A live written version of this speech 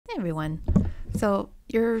Hey everyone. So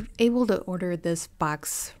you're able to order this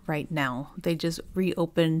box right now. They just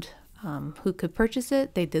reopened who could purchase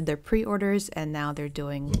it. They did their pre-orders and now they're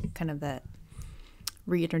doing kind of that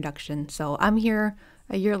reintroduction. So I'm here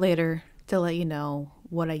a year later to let you know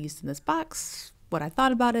what I used in this box, what I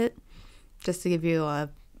thought about it, just to give you a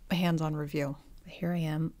hands-on review. Here I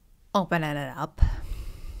am opening it up.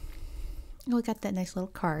 Oh, we got that nice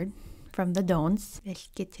little card from the Dones. Let's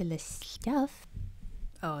get to the stuff.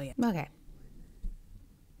 Oh yeah. Okay.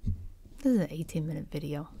 This is an 18-minute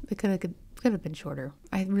video. It could have been shorter.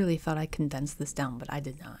 I really thought I condensed this down, but I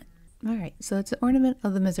did not. All right. So it's an ornament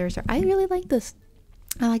of the Missouri Star. I really like this.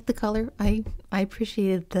 I like the color. I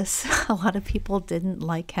appreciated this. A lot of people didn't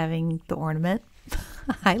like having the ornament.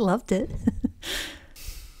 I loved it.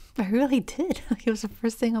 I really did. It was the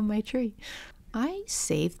first thing on my tree. I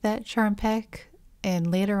saved that charm pack,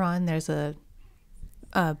 and later on there's a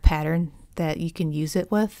pattern that you can use it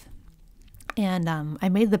with. And I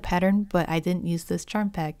made the pattern, but I didn't use this charm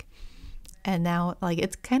pack. And now, like,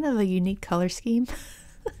 it's kind of a unique color scheme.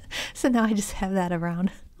 So now I just have that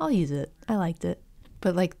around. I'll use it. I liked it.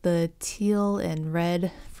 But like the teal and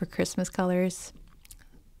red for Christmas colors,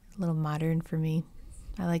 a little modern for me.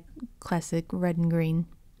 I like classic red and green.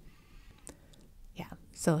 Yeah,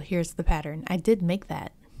 so here's the pattern. I did make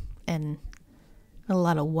that, and a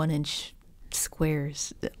lot of 1-inch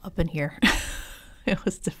squares up in here. It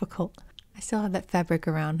was difficult. I still have that fabric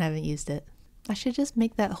around, haven't used it. I should just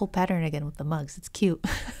make that whole pattern again with the mugs. It's cute.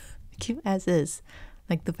 Cute as is.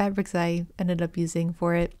 Like the fabrics I ended up using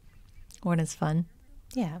for it weren't as fun.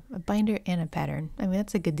 Yeah, a binder and a pattern. I mean,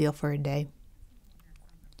 that's a good deal for a day.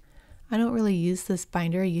 I don't really use this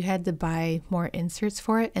binder. You had to buy more inserts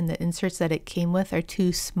for it, and the inserts that it came with are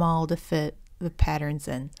too small to fit the patterns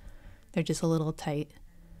in. They're just a little tight.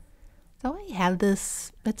 So I have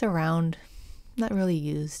this. It's around, not really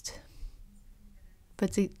used.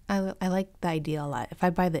 But see, I like the idea a lot. If I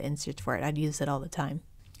buy the inserts for it, I'd use it all the time.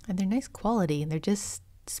 And they're nice quality, and they're just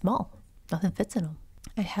small. Nothing fits in them.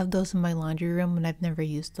 I have those in my laundry room, and I've never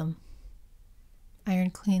used them. Iron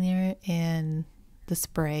cleaner and the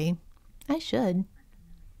spray. I should,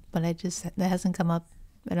 but that hasn't come up.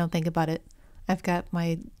 I don't think about it. I've got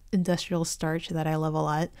my industrial starch that I love a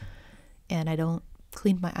lot, and I don't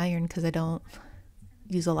clean my iron because I don't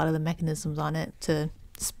use a lot of the mechanisms on it to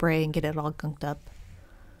spray and get it all gunked up.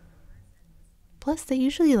 Plus, they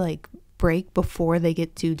usually like break before they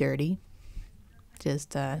get too dirty.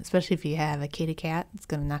 Just especially if you have a kitty cat, it's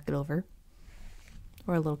gonna knock it over,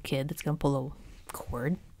 or a little kid that's gonna pull a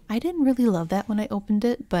cord. I didn't really love that when I opened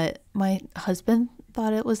it, but my husband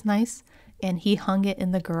thought it was nice, and he hung it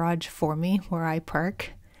in the garage for me where I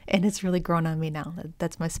park, and it's really grown on me now.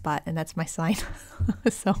 That's my spot, and that's my sign.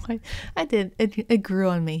 So I did. It grew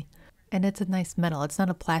on me, and it's a nice metal. It's not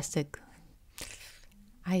a plastic.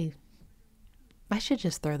 I should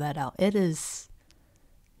just throw that out. It is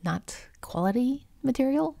not quality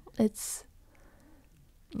material. It's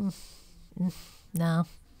no,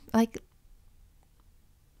 like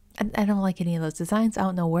I don't like any of those designs. I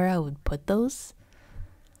don't know where I would put those.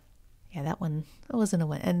 Yeah, that wasn't a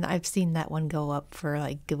win. And I've seen that one go up for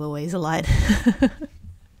like giveaways a lot.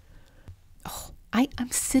 Oh,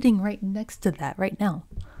 I'm sitting right next to that right now.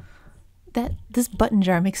 This button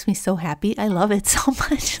jar makes me so happy. I love it so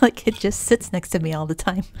much. Like it just sits next to me all the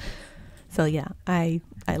time. So yeah, I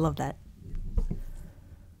love that.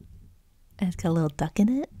 And it's got a little duck in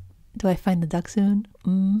it. Do I find the duck soon?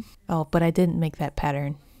 Oh, but I didn't make that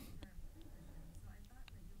pattern.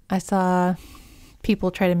 I saw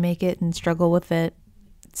people try to make it and struggle with it,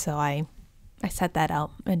 so I set that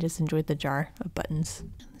out and just enjoyed the jar of buttons.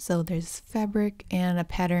 So there's fabric and a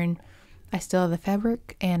pattern. I still have the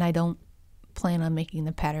fabric, and I don't plan on making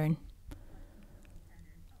the pattern.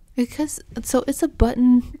 So it's a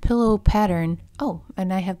button pillow pattern. Oh,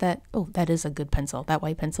 and I have that. Oh, that is a good pencil. That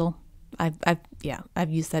white pencil. I've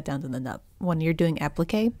used that down to the nub. When you're doing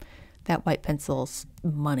applique, that white pencil's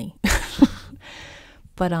money.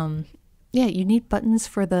 But yeah, you need buttons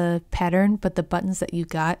for the pattern, but the buttons that you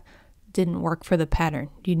got didn't work for the pattern.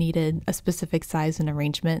 You needed a specific size and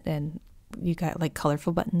arrangement, and you got like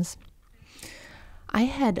colorful buttons. I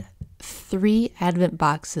had 3 Advent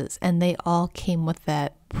boxes, and they all came with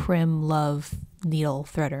that Prim Love needle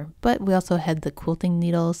threader. But we also had the quilting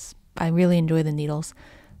needles. I really enjoy the needles.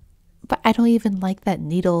 But I don't even like that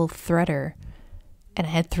needle threader. And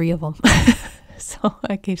I had 3 of them. So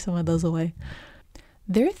I gave some of those away.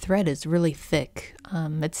 Their thread is really thick.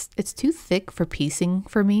 It's too thick for piecing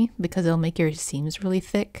for me because it'll make your seams really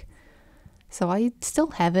thick. So I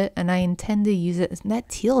still have it, and I intend to use it. That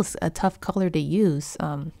teal is a tough color to use.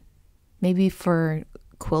 Maybe for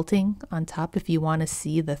quilting on top if you want to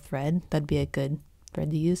see the thread. That'd be a good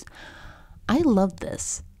thread to use. I love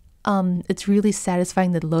this. It's really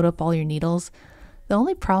satisfying to load up all your needles. The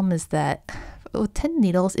only problem is that with 10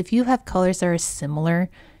 needles, if you have colors that are similar,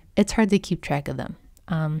 it's hard to keep track of them.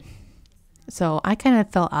 So I kind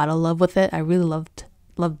of fell out of love with it. I really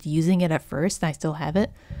loved using it at first, and I still have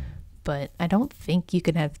it. But I don't think you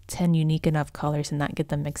can have 10 unique enough colors and not get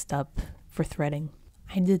them mixed up for threading.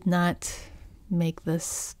 I did not make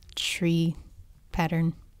this tree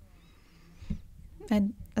pattern.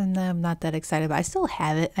 And I'm not that excited, but I still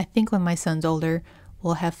have it. I think when my son's older,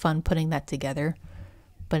 we'll have fun putting that together.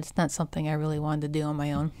 But it's not something I really wanted to do on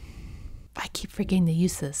my own. I keep forgetting to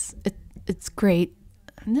use this. It's great.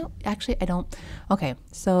 No, actually, I don't. Okay,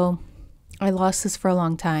 so I lost this for a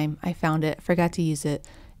long time. I found it, forgot to use it.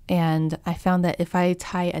 And I found that if I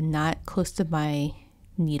tie a knot close to my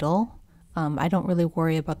needle, I don't really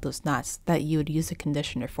worry about those knots that you would use a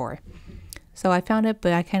conditioner for. So I found it,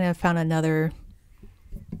 but I kind of found another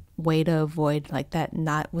way to avoid like that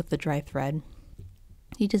knot with the dry thread.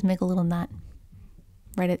 You just make a little knot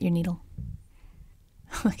right at your needle.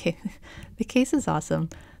 Okay, the case is awesome.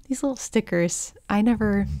 These little stickers, I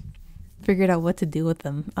never figured out what to do with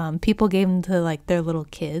them. People gave them to like their little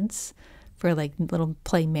kids for like little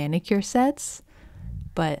play manicure sets,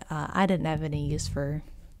 but I didn't have any use for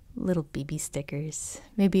little BB stickers.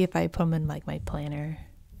 Maybe if I put them in like my planner,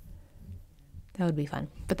 that would be fun.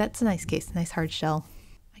 But that's a nice case, nice hard shell.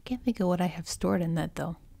 I can't think of what I have stored in that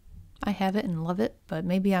though. I have it and love it, but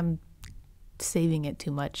maybe I'm saving it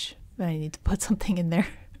too much. I need to put something in there.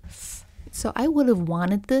 So I would have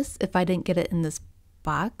wanted this if I didn't get it in this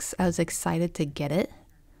box. I was excited to get it.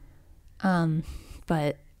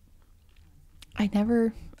 But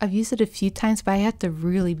I've used it a few times, but I have to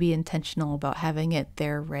really be intentional about having it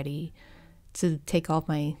there ready to take all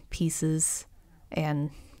my pieces and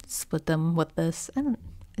split them with this.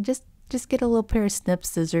 Just get a little pair of snip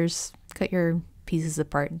scissors, cut your pieces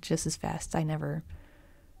apart just as fast. I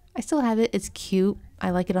still have it. It's cute. I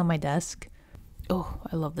like it on my desk. Oh,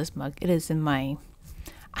 I love this mug. It is in my,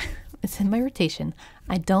 it's in my rotation.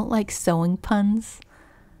 I don't like sewing puns.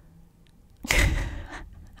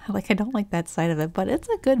 I don't like that side of it, but it's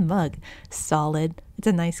a good mug. Solid. It's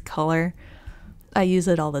a nice color. I use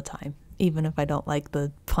it all the time, even if I don't like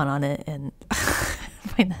the pun on it and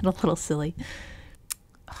find that a little silly.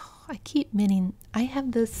 Oh, I keep meaning, I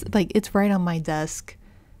have this, like, it's right on my desk.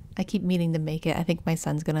 I keep meaning to make it. I think my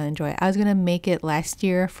son's going to enjoy it. I was going to make it last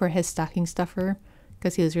year for his stocking stuffer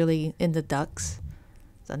because he was really into ducks.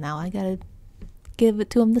 So now I got to give it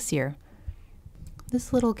to him this year.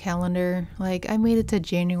 This little calendar, like I made it to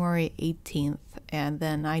January 18th and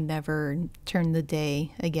then I never turned the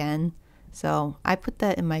day again. So I put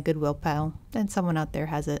that in my Goodwill pile and someone out there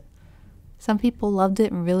has it. Some people loved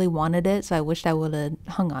it and really wanted it, so I wished I would have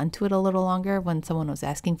hung on to it a little longer when someone was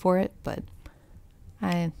asking for it, but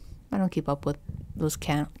I don't keep up with those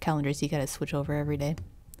calendars you gotta switch over every day.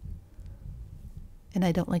 And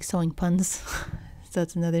I don't like sewing puns, so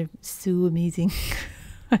it's another so amazing.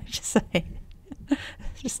 I just say,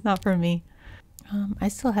 it's just not for me. I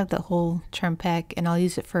still have the whole charm pack, and I'll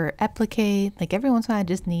use it for applique. Like every once in a while, I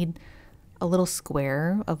just need a little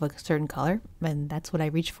square of a certain color, and that's what I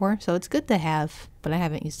reach for. So it's good to have, but I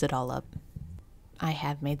haven't used it all up. I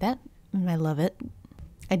have made that, and I love it.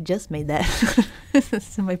 I just made that. This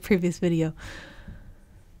is in my previous video.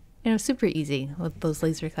 And it was super easy with those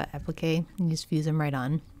laser cut applique. You just fuse them right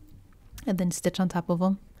on and then stitch on top of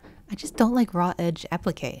them. I just don't like raw edge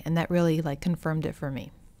applique, and that really like confirmed it for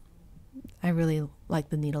me. I really like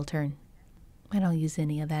the needle turn. I don't use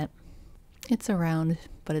any of that. It's around,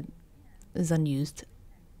 but it is unused.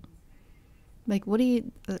 Like what do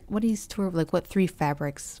you store, like what 3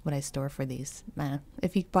 fabrics would I store for these?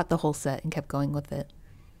 If you bought the whole set and kept going with it,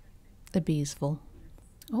 it'd be useful.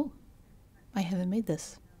 Oh, I haven't made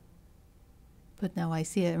this. But now I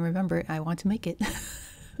see it and remember I want to make it.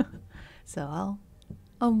 So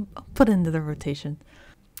I'll put it into the rotation.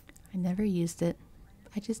 I never used it.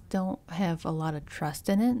 I just don't have a lot of trust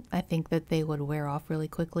in it. I think that they would wear off really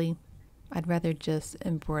quickly. I'd rather just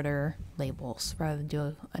embroider labels rather than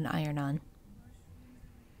do an iron-on.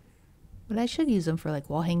 But I should use them for like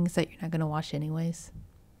wall hangings that you're not going to wash anyways.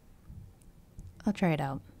 I'll try it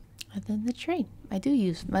out. And then the tray. I do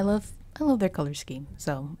use, I love their color scheme.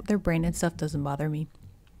 So their branded stuff doesn't bother me.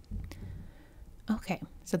 Okay,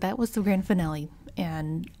 so that was the grand finale.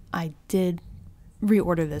 And I did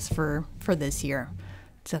reorder this for this year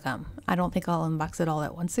to come. I don't think I'll unbox it all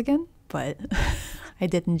at once again, but I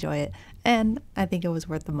did enjoy it. And I think it was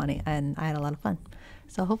worth the money and I had a lot of fun.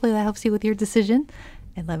 So hopefully that helps you with your decision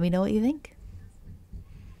and let me know what you think.